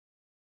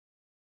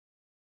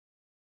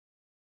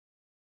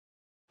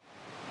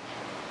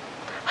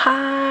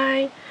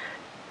Hi!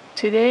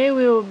 Today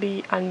we will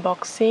be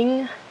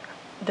unboxing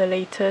the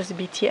latest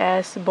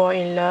BTS Boy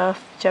in Love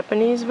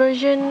Japanese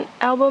version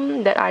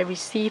album that I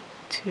received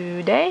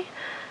today.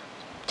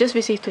 Just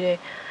received today.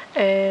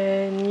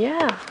 And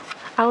yeah,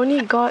 I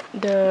only got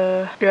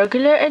the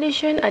regular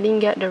edition. I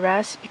didn't get the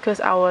rest because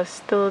I was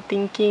still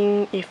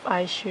thinking if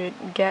I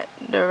should get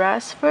the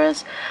rest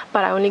first.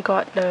 But I only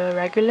got the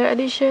regular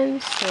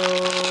edition. So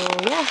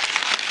yeah,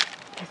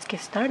 let's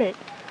get started.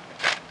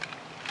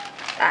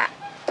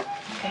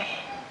 Okay.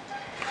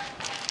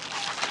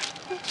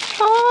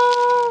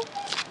 Oh!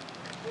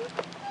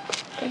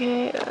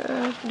 Okay,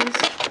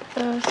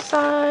 this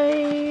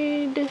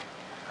side.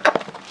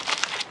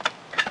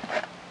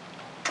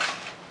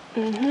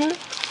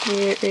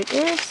 Here it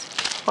is,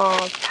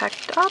 all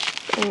packed up,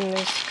 and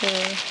let's go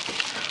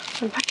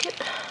unpack it.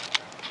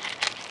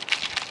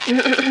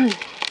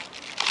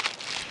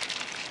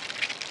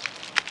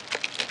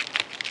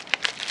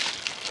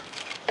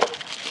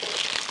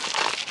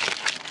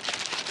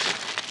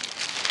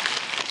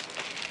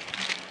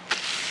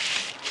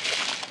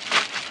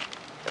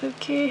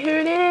 Okay, here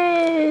it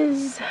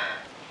is.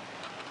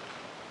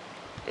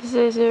 This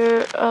is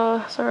your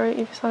sorry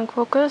if it's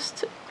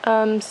unfocused,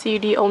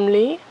 CD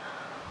only,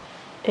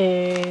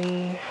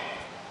 and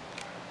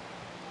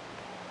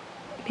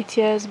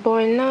BTS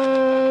Boy in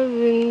Love,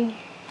 and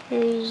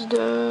here's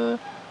the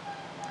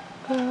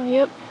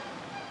yep,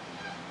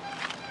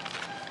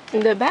 in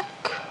the back.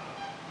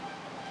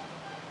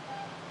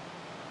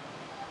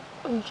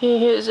 Okay,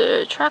 here's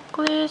a track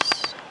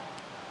list,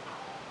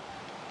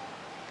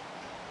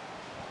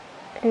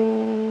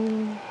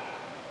 and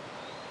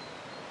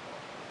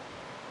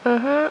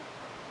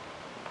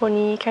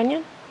Pony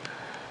Canyon.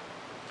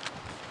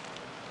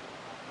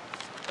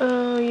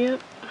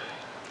 Yep,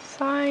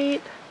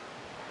 side.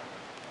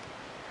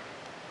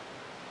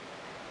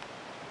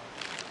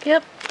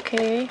 Yep,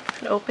 okay,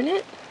 open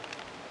it.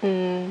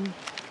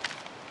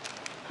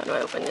 How do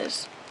I open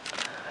this?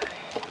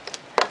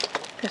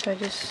 Guess I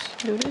just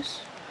do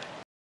this.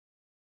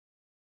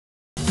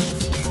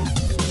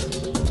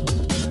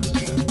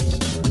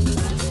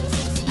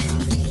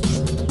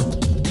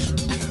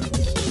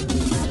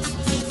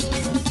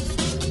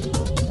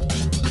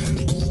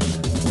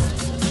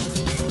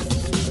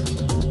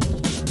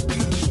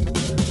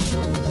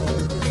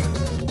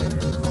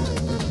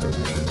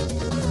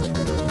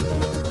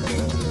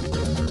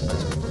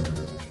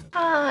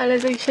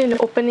 There's actually an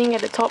opening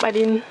at the top. I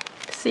didn't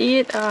see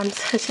it. I'm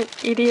such an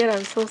idiot.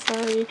 I'm so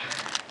sorry.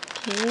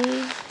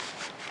 Okay.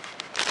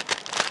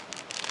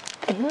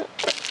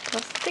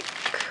 Plastic.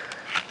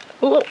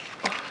 Oh!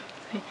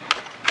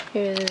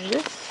 Here's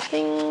this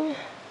thing.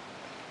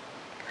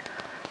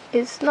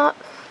 It's not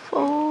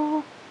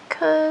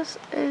focused.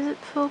 Is it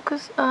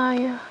focused? Ah,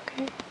 yeah.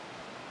 Okay.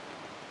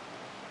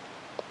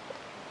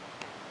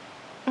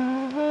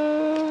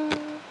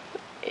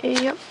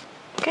 Yep.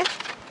 Okay.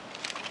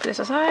 Put this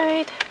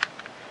aside.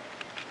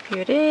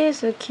 Here it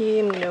is. Okay,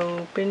 I'm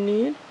gonna open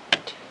it.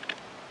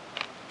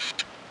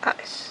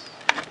 Nice.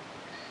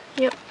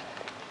 Yep.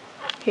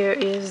 Here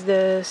is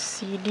the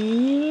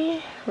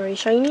CD. Very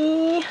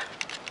shiny.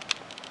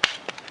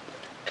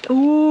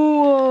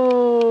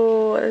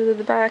 Ooh, at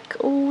the back.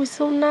 Oh,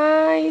 so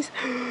nice.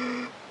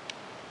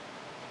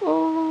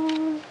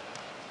 Oh.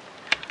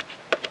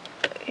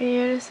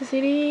 Here's the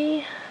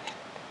CD.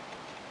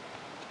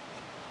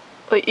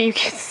 Oh, you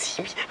can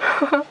see me.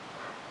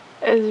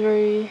 It's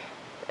very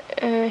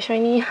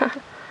shiny.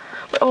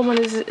 But oh man,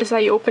 it's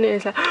like you open it,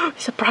 it's like it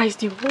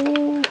surprised you.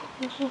 Oh.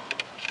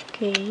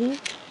 Okay.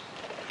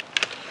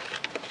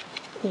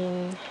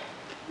 And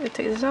we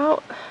take this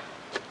out.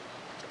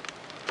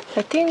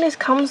 I think this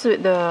comes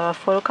with the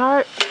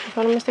photocard, if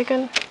I'm not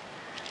mistaken.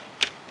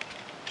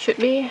 Should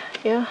be,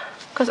 yeah.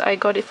 Because I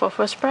got it for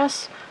first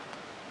press.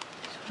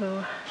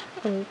 So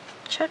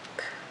check.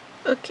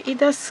 Okay, it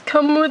does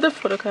come with the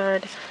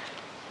photocard.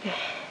 Okay,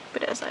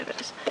 put it aside, put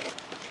it aside.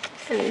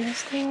 And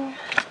this thing.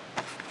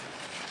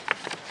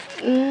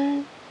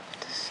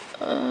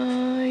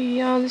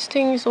 Yeah, this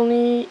thing is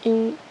only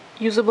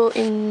usable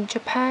in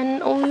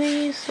Japan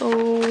only,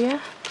 so yeah.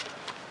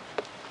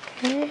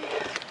 Okay.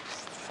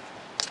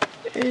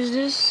 Is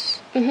this?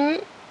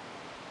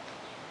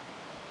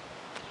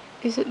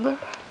 Is it blur?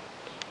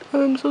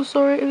 I'm so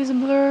sorry if it's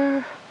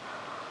blur.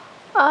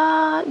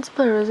 It's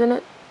blur, isn't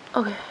it?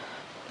 Okay.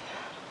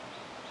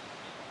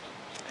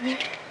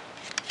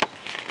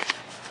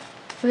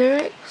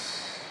 Lyrics.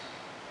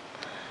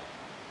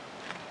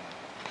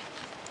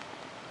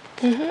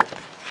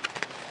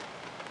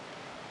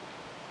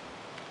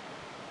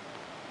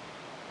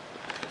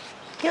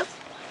 Yep.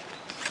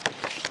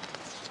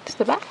 It's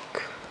the back.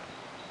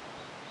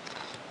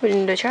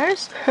 Within the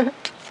chairs.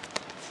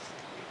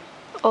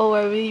 Oh,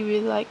 I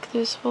really like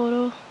this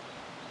photo.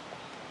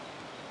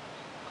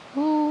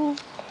 Ooh.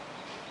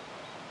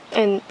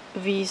 And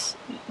V's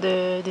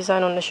the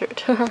design on the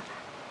shirt.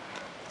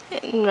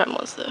 And Red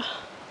Monster.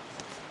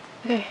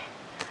 Okay.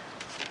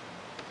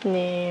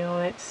 Now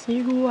let's see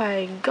who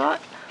I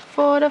got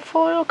for the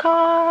photo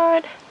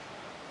card.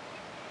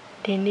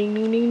 Ding ding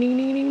ding ding ding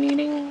ding ding ding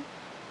ding.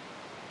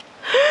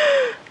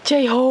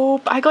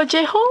 J-Hope! I got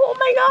J-Hope! Oh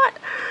my god!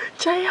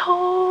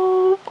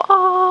 J-Hope!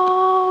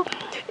 Oh!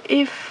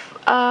 If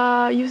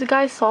you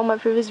guys saw my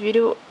previous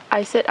video,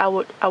 I said I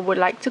would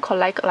like to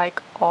collect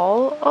like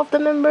all of the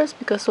members,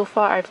 because so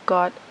far I've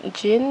got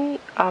Jin,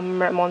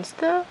 Red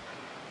Monster,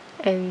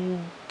 and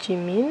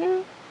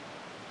Jimin.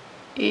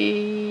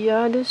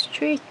 Yeah, there's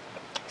 3.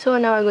 So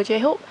now I got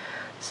J-Hope.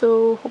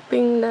 So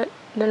hoping that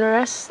the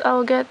rest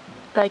I'll get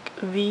like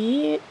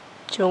V,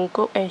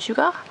 Jungkook, and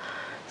Suga.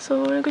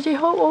 So I got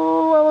J-Hope.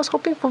 Oh, I was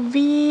hoping for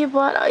V,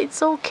 but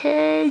it's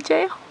okay.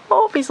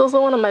 J-Hope is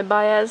also one of my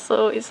bias,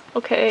 so it's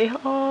okay.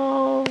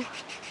 Oh,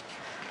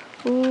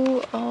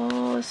 ooh,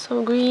 oh,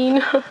 so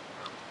green.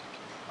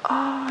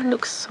 Oh, it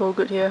looks so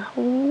good here.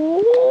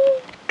 Ooh,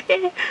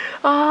 okay.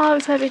 Oh, I'm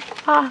excited.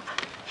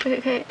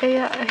 Okay,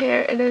 yeah,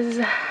 here it is.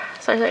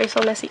 Sorry, it's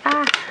so messy.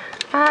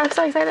 I'm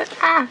so excited.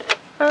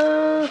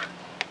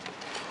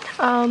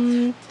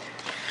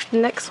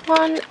 Next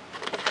one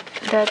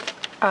that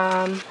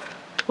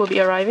will be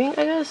arriving,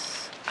 I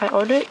guess. I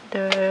ordered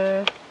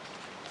the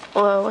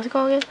what's it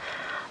called again?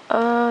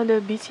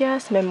 The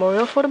BTS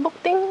memorial photo book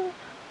thing.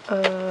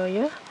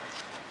 Yeah.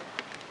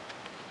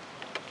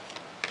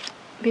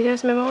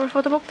 BTS memorial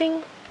photo book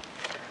thing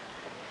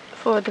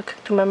to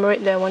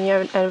commemorate their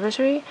 1-year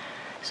anniversary.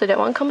 So that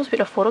one comes with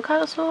a photo card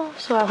also.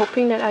 So I'm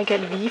hoping that I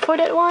get V for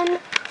that one.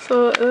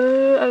 So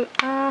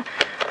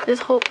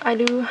just hope I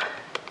do.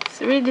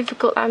 It's really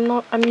difficult.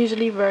 I'm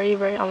usually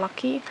very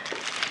unlucky.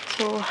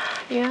 So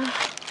yeah.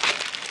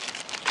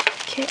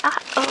 Okay.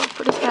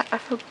 Put this back. I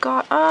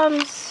forgot.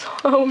 I'm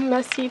so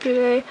messy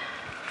today.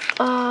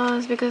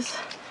 It's because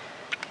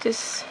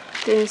just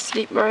didn't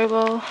sleep very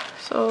well.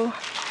 So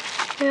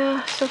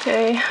yeah, it's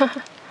okay.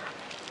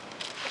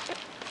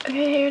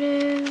 Okay, here it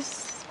is.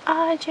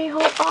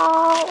 J-Hope.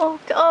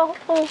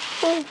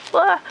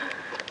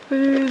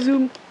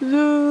 Zoom.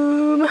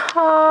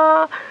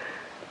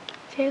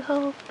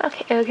 J-Hope.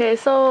 Okay.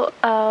 So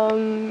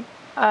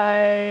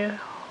I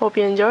hope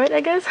you enjoyed,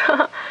 I guess.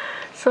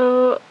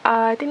 So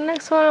I think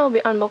next one I'll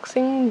be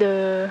unboxing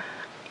the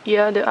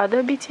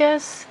other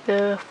BTS,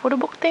 the photo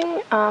book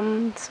thing.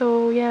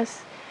 So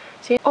yes.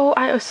 Oh,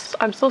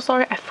 I'm so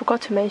sorry. I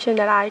forgot to mention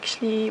that I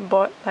actually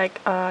bought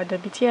like the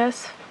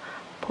BTS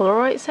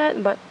Poloroid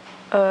set, but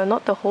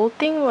not the whole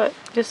thing, but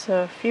just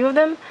a few of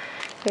them,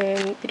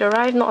 and it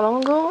arrived not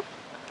long ago.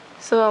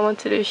 So I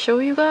wanted to show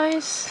you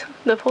guys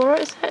the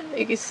Poloroid set.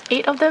 It's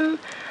 8 of them,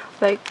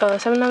 like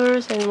 7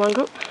 members in one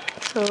group.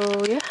 So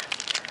yeah,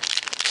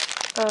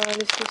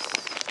 this is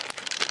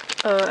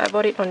I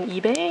bought it on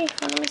eBay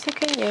if I'm not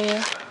mistaken.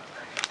 Yeah.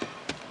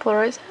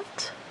 Poloroid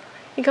set.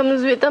 It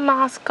comes with the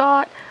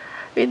mascot,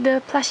 with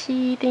the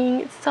plushie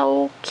thing. It's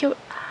so cute.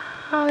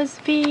 It's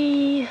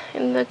V,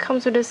 and it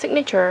comes with the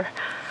signature.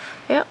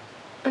 Yep.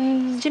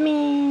 And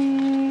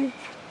Jimin.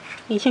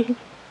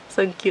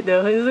 So cute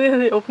though.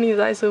 He's opening his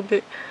eyes so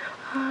big.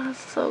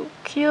 So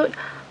cute.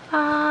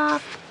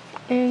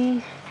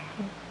 And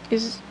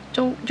is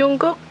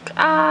Jungkook.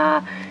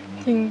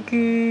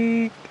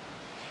 Jungkook.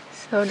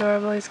 So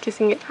adorable. He's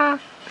kissing it.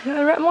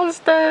 Red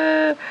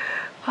Monster.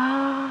 The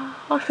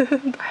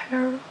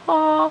hair.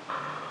 So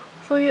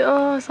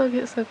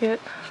cute. So cute.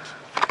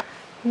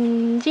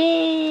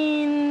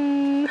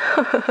 Jin.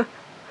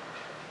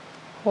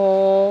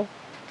 Oh.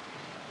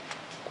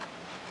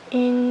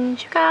 In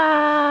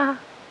Suga.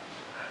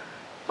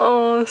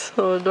 Oh,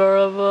 so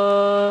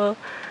adorable.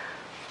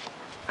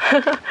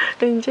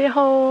 And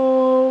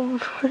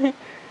J-Hope.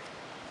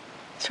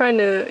 Trying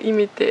to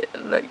imitate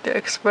like the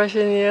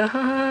expression here.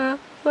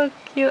 So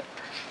cute.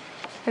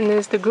 And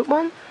there's the group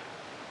one.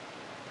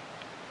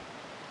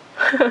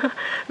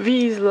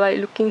 V is like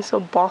looking so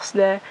boss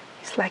there.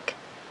 He's like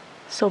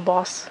so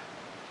boss.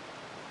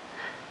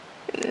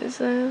 And it's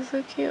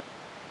so cute.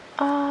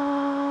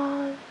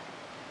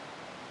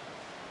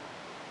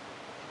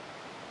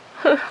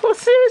 Oh,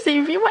 seriously,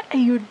 V, what are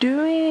you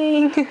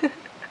doing?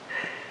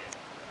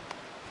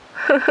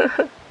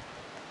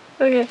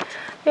 Okay,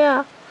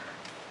 yeah.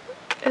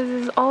 This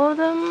is all of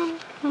them.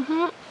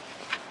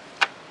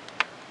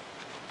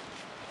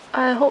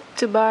 I hope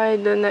to buy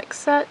the next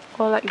set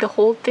or like the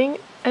whole thing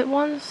at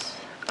once.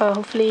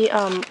 Hopefully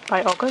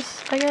by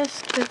August, I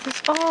guess. This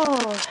is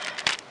all.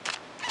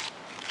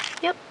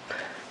 Yep.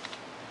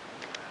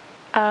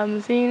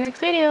 See you next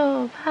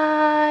video.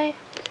 Bye.